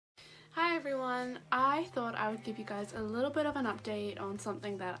everyone, I thought I would give you guys a little bit of an update on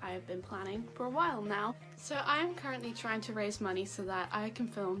something that I've been planning for a while now. So I'm currently trying to raise money so that I can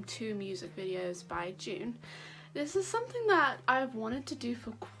film 2 music videos by June. This is something that I've wanted to do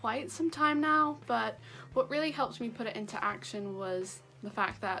for quite some time now, but what really helped me put it into action was the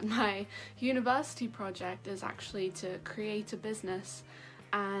fact that my university project is actually to create a business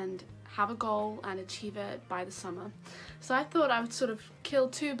and have a goal and achieve it by the summer. So I thought I would sort of kill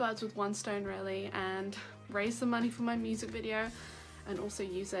 2 birds with 1 stone really, and raise the money for my music video and also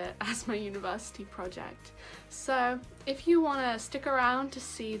use it as my university project. So if you want to stick around to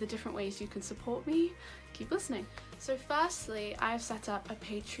see the different ways you can support me, keep listening. So firstly, I've set up a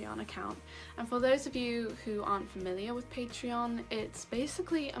Patreon account, and for those of you who aren't familiar with Patreon, it's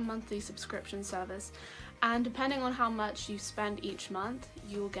basically a monthly subscription service, and depending on how much you spend each month,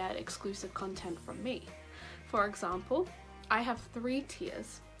 you'll get exclusive content from me. For example, I have 3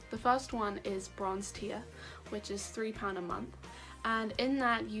 tiers. The first one is bronze tier, which is £3 a month, and in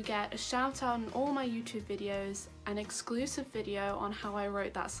that you get a shout out on all my YouTube videos, an exclusive video on how I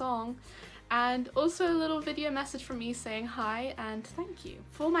wrote that song, and also a little video message from me saying hi and thank you.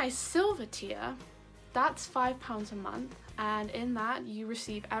 For my silver tier, that's £5 a month, and in that you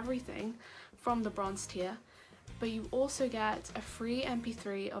receive everything from the bronze tier, but you also get a free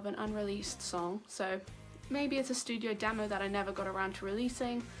MP3 of an unreleased song. So maybe it's a studio demo that I never got around to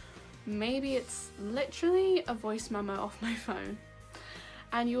releasing, maybe it's literally a voice memo off my phone.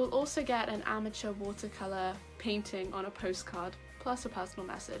 And you will also get an amateur watercolor painting on a postcard, plus a personal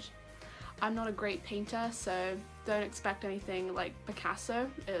message. I'm not a great painter, so don't expect anything like Picasso.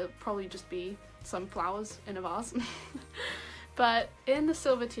 It'll probably just be some flowers in a vase. But in the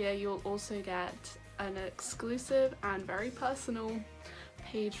silver tier, you'll also get an exclusive and very personal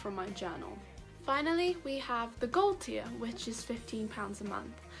page from my journal. Finally, we have the gold tier, which is £15 a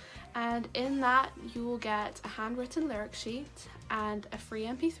month. And in that, you will get a handwritten lyric sheet and a free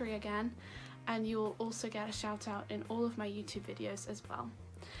MP3 again, and you will also get a shout out in all of my YouTube videos as well.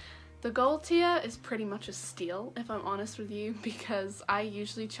 The gold tier is pretty much a steal, if I'm honest with you, because I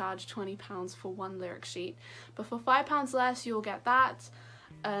usually charge £20 for 1 lyric sheet, but for £5 less you'll get that,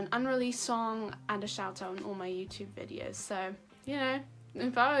 an unreleased song, and a shout out on all my YouTube videos. So, you know,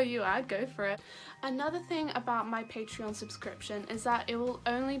 if I were you, I'd go for it. Another thing about my Patreon subscription is that it will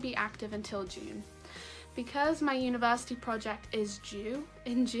only be active until June. Because my university project is due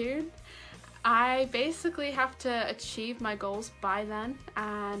in June, I basically have to achieve my goals by then,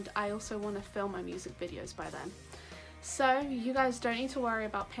 and I also want to film my music videos by then. So you guys don't need to worry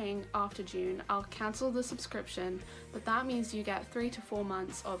about paying after June. I'll cancel the subscription, but that means you get 3 to 4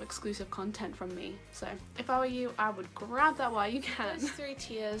 months of exclusive content from me. So if I were you, I would grab that while you can. Those 3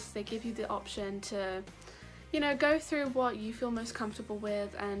 tiers, they give you the option to, you know, go through what you feel most comfortable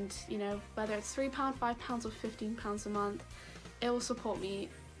with, and, you know, whether it's £3, £5 or £15 a month, it will support me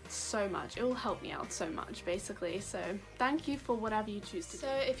so much. It will help me out so much, basically. So thank you for whatever you choose to do. So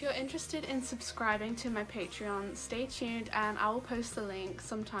if you're interested in subscribing to my Patreon, stay tuned and I will post the link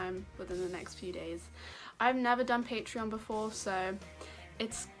sometime within the next few days. I've never done Patreon before, so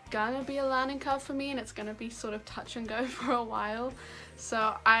it's gonna be a learning curve for me, and it's gonna be sort of touch and go for a while.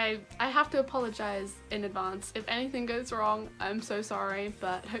 So I have to apologize in advance. If anything goes wrong, I'm so sorry,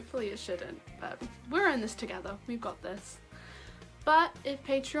 but hopefully it shouldn't. But we're in this together. We've got this. But if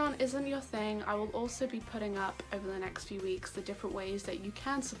Patreon isn't your thing, I will also be putting up over the next few weeks the different ways that you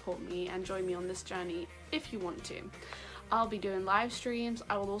can support me and join me on this journey if you want to. I'll be doing live streams,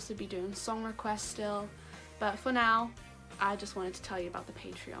 I will also be doing song requests still, but for now, I just wanted to tell you about the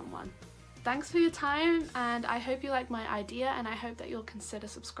Patreon one. Thanks for your time, and I hope you like my idea, and I hope that you'll consider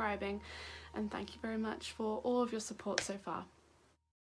subscribing, and thank you very much for all of your support so far.